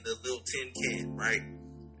little tin can, right?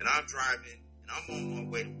 And I'm driving, and I'm on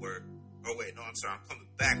my way to work. Oh wait, no, I'm sorry. I'm coming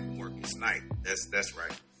back from work. It's night. That's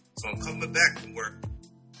right. So I'm coming back from work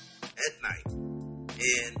at night,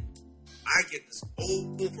 and I get this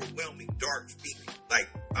overwhelming dark feeling. Like,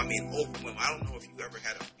 I mean, overwhelming. I don't know if you ever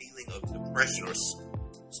had a feeling of depression or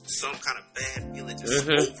some kind of bad feeling just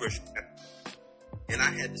overshadowed. And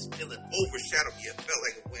I had this feeling overshadow me. It felt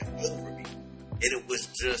like it went over me. And it was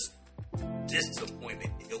just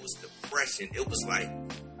disappointment. It was depression. It was like,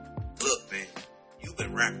 look, man, you've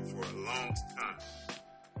been rapping for a long time.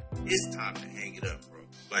 It's time to hang it up, bro.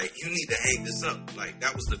 Like, you need to hang this up. Like,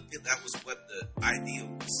 that was what the idea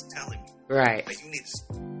was telling me. Right. Like, you need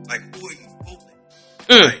to, like, who are you fooling?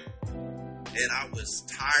 Like, and I was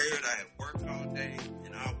tired. I had worked all day,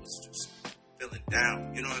 and I was just feeling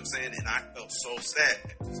down. You know what I'm saying? And I felt so sad.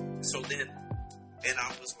 So then, and I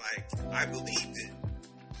was like, I believed it,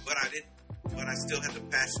 but I didn't. But I still had the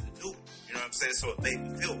passion to do it. You know what I'm saying? So it made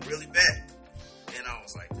me feel really bad. And I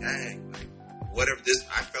was like, dang, like, whatever this,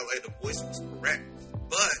 I felt like the voice was correct.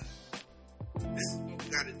 But this is what we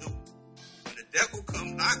got to do. When the devil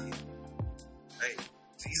come knocking, hey,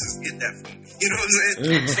 Jesus, get that for me. You know what I'm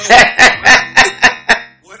saying? So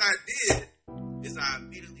what I did is I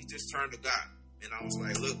immediately just turned to God. And I was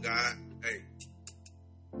like, look, God, hey,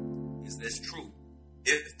 is this true?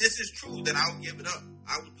 If this is true, then I'll give it up.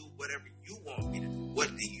 I will do whatever you want me to do. What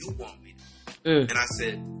do you want me to do? And I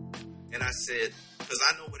said, because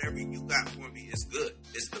I know whatever you got for me is good.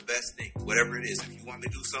 It's the best thing. Whatever it is. If you want me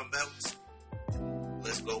to do something else,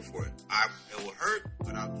 let's go for it. It will hurt,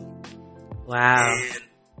 but I'll do it. Wow.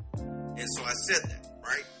 And so I said that,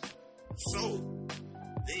 right? So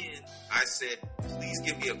then I said, please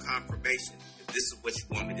give me a confirmation if this is what you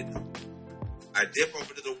want me to do. I dip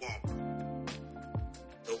over to the Walmart.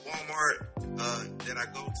 The Walmart that I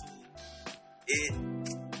go to,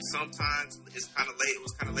 sometimes it's kind of late. It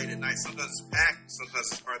was kind of late at night. Sometimes it's packed. Sometimes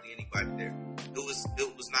there's hardly anybody there. It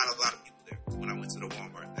was not a lot of people there when I went to the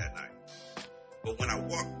Walmart that night. But when I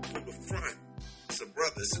walked through the front, it's a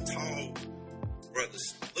brother. It's a tall brother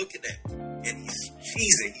looking at me, and he's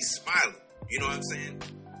cheesing. He's smiling. You know what I'm saying?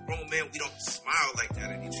 Grown men, we don't smile like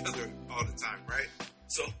that at each other all the time, right?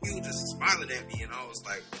 So he was just smiling at me, and I was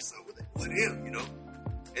like, what's up with him, you know?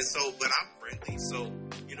 And so, but I'm friendly, so,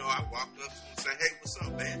 you know, I walked up to him and said, hey, what's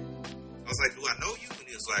up, man? I was like, do I know you? And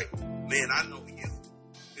he was like, man, I know you.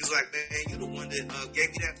 He was like, man, you the one that gave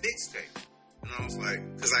me that mixtape. And I was like,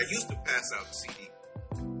 because I used to pass out the CD.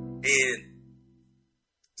 And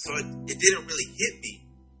so it didn't really hit me.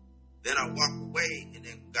 Then I walked away, and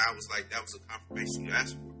then God was like, that was a confirmation you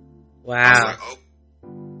asked for. Wow. I was like, oh.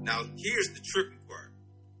 Now, here's the tricky part.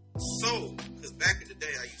 So, because back in the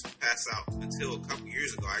day, I used to pass out, until a couple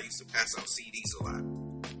years ago, I used to pass out CDs a lot.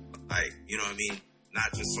 Like, you know what I mean?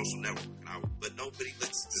 Not just social networking, but nobody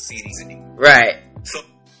listens to CDs anymore. Right. So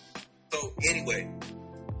anyway,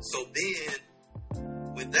 so then,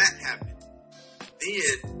 when that happened,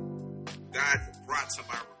 then God brought to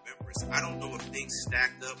my remembrance. I don't know if things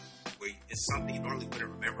stacked up where it's something you normally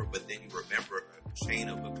wouldn't remember, but then you remember a chain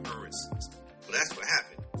of occurrences. Well, that's what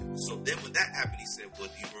happened. So then when that happened, he said, well,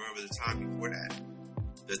 do you remember the time before that?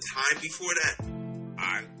 The time before that,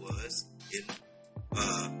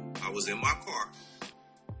 I was in my car,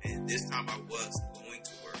 and this time I was going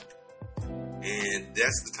to work. And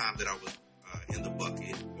that's the time that I was in the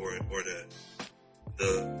bucket or the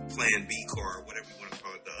plan B car, or whatever you want to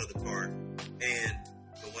call it, the other car, and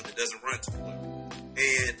the one that doesn't run too well.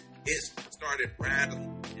 And it started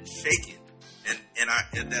rattling and shaking. And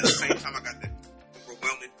at the same time, I got that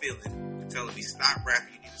overwhelming feeling telling me, stop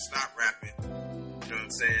rapping, you need to stop rapping. You know what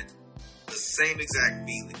I'm saying? The same exact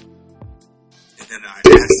feeling. And then I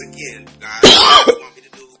asked again, God, what do you want me to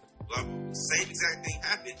do? Blah, blah. The same exact thing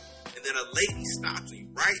happened. And then a lady stops me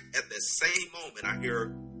right at the same moment. I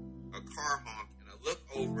hear a car honk, and I look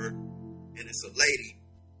over, and it's a lady,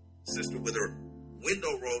 sister, with her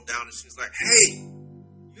window rolled down, and she's like, hey,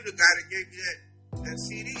 you the guy that gave me that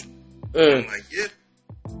CD? I'm like, yeah.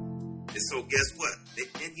 And so guess what?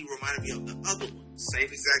 Then he reminded me of the other one. Same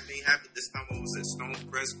exact thing happened. This time I was at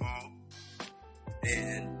Stonecrest Mall,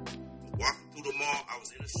 and walking through the mall, I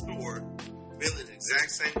was in a store, feeling the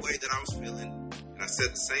exact same way that I was feeling, and I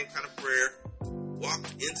said the same kind of prayer,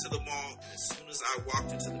 walked into the mall, and as soon as I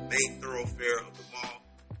walked into the main thoroughfare of the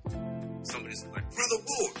mall, somebody's like, Brother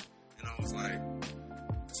Ward, and I was like,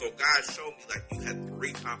 so God showed me, like, you had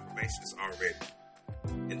 3 confirmations already.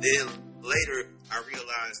 And then later, I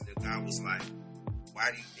realized that God was like, why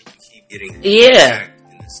do you think you keep getting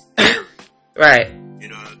attacked in this area? Right. You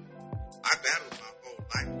know, I battled my whole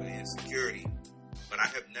life with insecurity, but I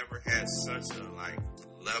have never had such a, like,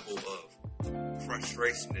 level of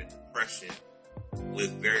frustration and depression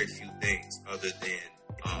with very few things other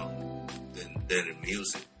than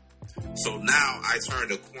music. So now I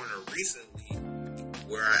turned a corner recently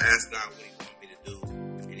where I asked God what he wanted me to do,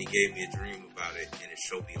 and he gave me a dream about it, and it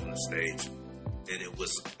showed me on the stage. and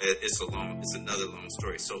it's another long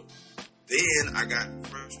story. So then I got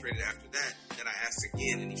frustrated after that, and I asked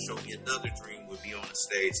again, and he showed me another dream would be on the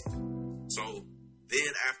stage. So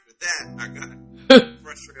then after that, I got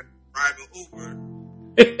frustrated driving Uber,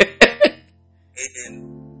 and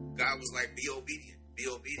God was like, be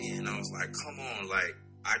obedient, and I was like, come on, like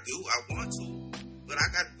I want to, but I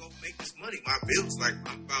got to go make this money. My bills, like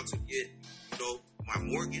I'm about to get, my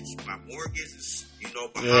mortgage is,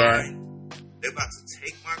 behind. Yeah. They're about to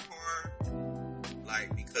take my car,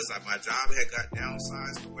 like, because my job had got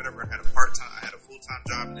downsized or whatever. I had a full-time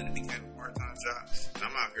job, and then it became a part-time job. And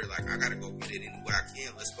I'm out here like, I gotta go get it any way I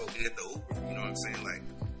can. Let's go get the Uber. You know what I'm saying? Like,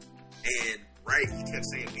 and right, he kept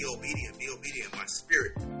saying, be obedient in my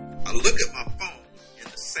spirit. I look at my phone, and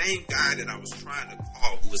the same guy that I was trying to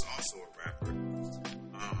call, who was also a rapper,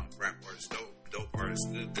 rap artist, dope artist,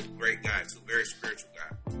 the great guy too, very spiritual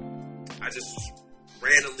guy. I just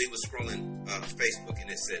randomly was scrolling Facebook, and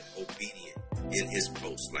it said obedient in his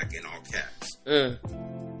post, like in all caps. And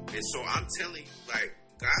so I'm telling you, like,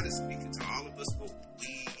 God is speaking to all of us, but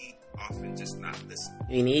we often just not listen.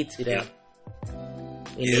 We need to, though.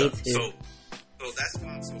 We need to. So that's why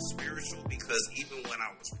I'm so spiritual, because even when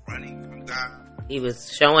I was running from God, he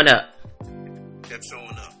was showing up. Kept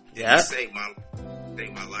showing up. Yeah. He saved my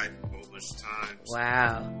life a whole bunch of times.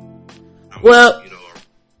 Wow. I was,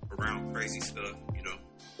 around crazy stuff,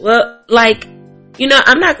 Well, like,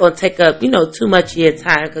 I'm not going to take up, too much of your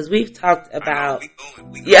time, because we've talked about...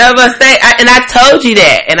 Yeah, but and I told you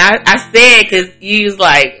that, and I said, because you was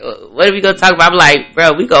like, what are we going to talk about? I'm like,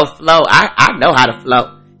 bro, we going to flow. I know how to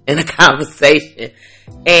flow in a conversation.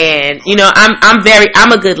 And,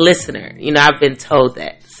 I'm a good listener. I've been told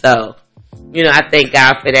that. So, I thank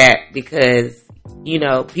God for that, because,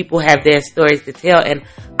 people have their stories to tell, and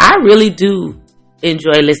I really do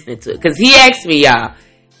enjoy listening to it. Because he asked me, y'all,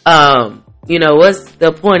 what's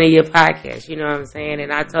the point of your podcast? You know what I'm saying?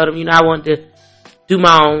 And I told him, I want to do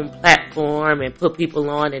my own platform and put people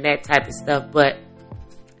on and that type of stuff. But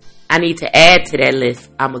I need to add to that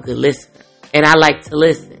list, I'm a good listener. And I like to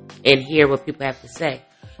listen and hear what people have to say.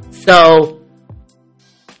 So,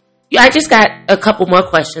 I just got a couple more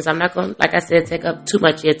questions. I'm not going to, like I said, take up too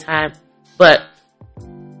much of your time. But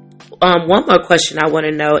one more question I want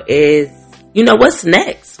to know is, what's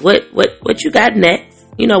next? What you got next?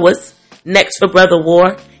 What's next for Brother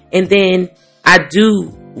War? And then I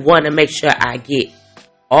do want to make sure I get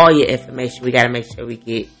all your information. We got to make sure we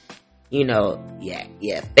get,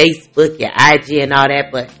 Facebook, your IG and all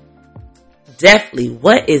that. But definitely,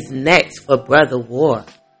 what is next for Brother War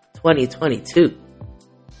 2022?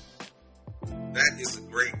 That is a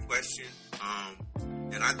great question.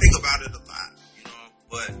 And I think about it a lot,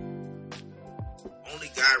 but only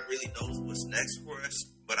God really knows what's next for us.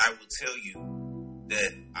 But I will tell you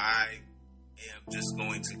that I am just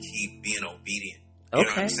going to keep being obedient. You know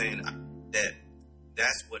what I'm saying?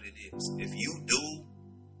 That's what it is. If you do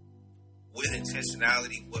with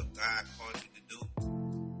intentionality what God called you to do,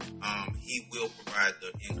 He will provide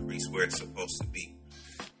the increase where it's supposed to be.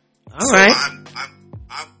 All right. I'm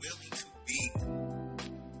willing to be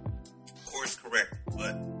course correct,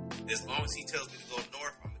 but as long as He tells me to go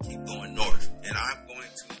north, I'm gonna keep going north, and I'm going to.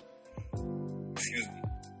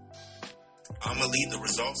 I'm going to leave the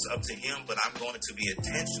results up to Him, but I'm going to be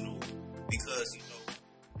intentional, because,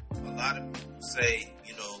 a lot of people say,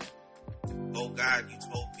 oh God, you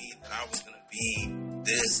told me that I was going to be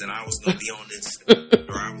this and I was going to be on this. But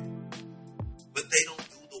they don't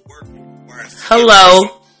do the work it requires.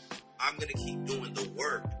 Hello. I'm going to keep doing the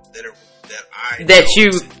work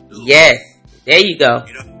yes, there you go.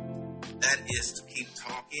 That is to keep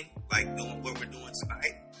talking, like doing what we're doing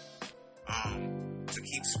tonight, to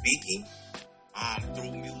keep speaking,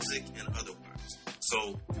 through music and otherwise.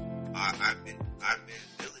 So I've been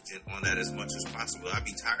diligent on that as much as possible. I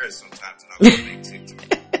be tired sometimes, and I'll go make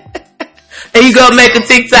TikTok. And you go make a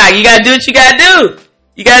TikTok. You gotta do what you gotta do.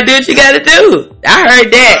 You gotta do what you gotta do. I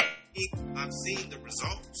heard that. I'm seeing the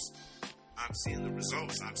results.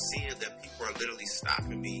 I'm seeing that people are literally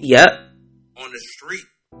stopping me. Yep. On the street,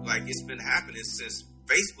 like it's been happening since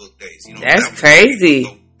Facebook days. That's crazy.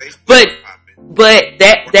 But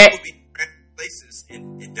that places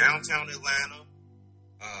in downtown Atlanta.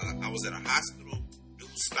 I was at a hospital.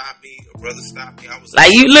 Dude stopped me. A brother stopped me. I was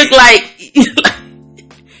like, you look like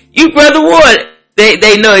you Brother Ward.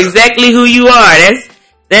 They know exactly who you are.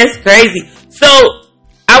 That's crazy. So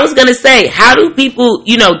I was gonna say, how do people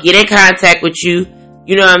get in contact with you?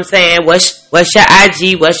 You know what I'm saying? What's your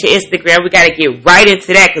IG? What's your Instagram? We gotta get right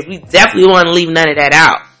into that, because we definitely want to leave none of that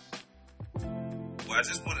out. Well, I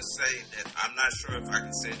just want to say that I'm not sure if I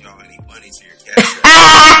can send y'all any money to your Cash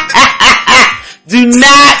App. Do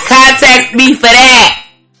not contact me for that.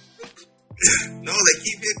 No, they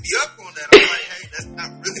keep hitting me up on that. I'm like, hey, that's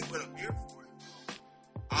not really what I'm here for.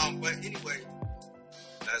 But anyway,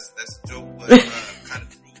 that's a joke, but kind of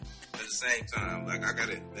true at the same time. Like, I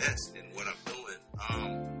gotta invest in what I'm doing.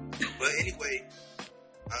 But anyway,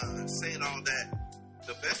 saying all that,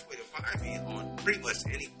 the best way to find me on pretty much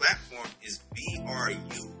any platform is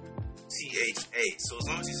BRUTHA. So as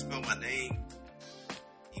long as you spell my name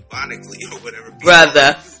ebonically or whatever,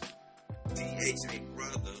 brother, THA,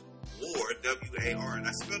 brother, War, WAR, and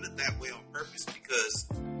I spelled it that way on purpose because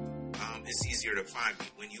it's easier to find me.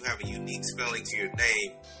 When you have a unique spelling to your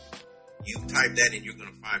name, you type that and you're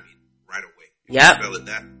gonna find me right away. Yep. Spell it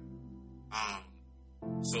that.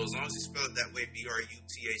 So as long as you spell it that way,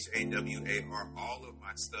 BRUTHAWAR, all of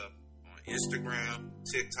my stuff on Instagram,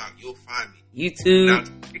 TikTok, you'll find me. YouTube. Now,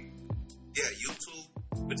 yeah, YouTube.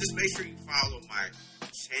 But just make sure you follow my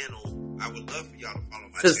channel. I would love for y'all to follow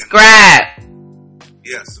my subscribe. channel.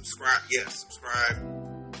 Yeah, subscribe. Yeah, subscribe.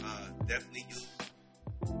 Definitely you.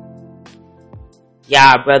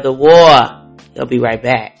 Y'all, Brother War. He'll be right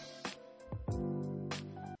back.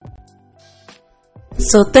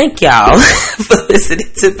 So thank y'all for listening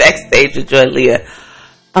to Backstage with Joy Leah.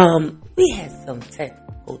 We had some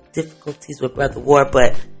technical difficulties with Brother War,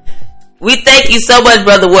 but we thank you so much,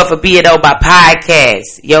 Brother War, for being on my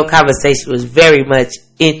podcast. Your conversation was very much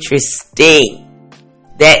interesting.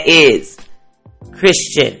 That is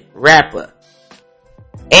Christian rapper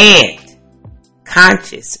and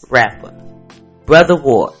conscious rapper, Brother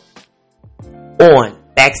War, on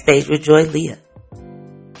Backstage with Joy Leah.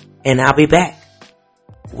 And I'll be back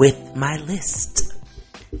with my list.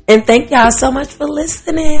 And thank y'all so much for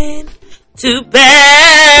listening to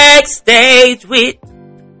Backstage with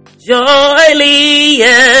Joy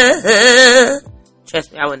Leah.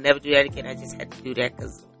 Trust me, I would never do that again. I just had to do that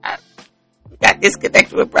because I got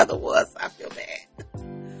disconnected with Brother War, so I feel bad.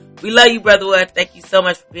 We love you, Brother War. Thank you so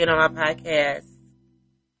much for being on my podcast.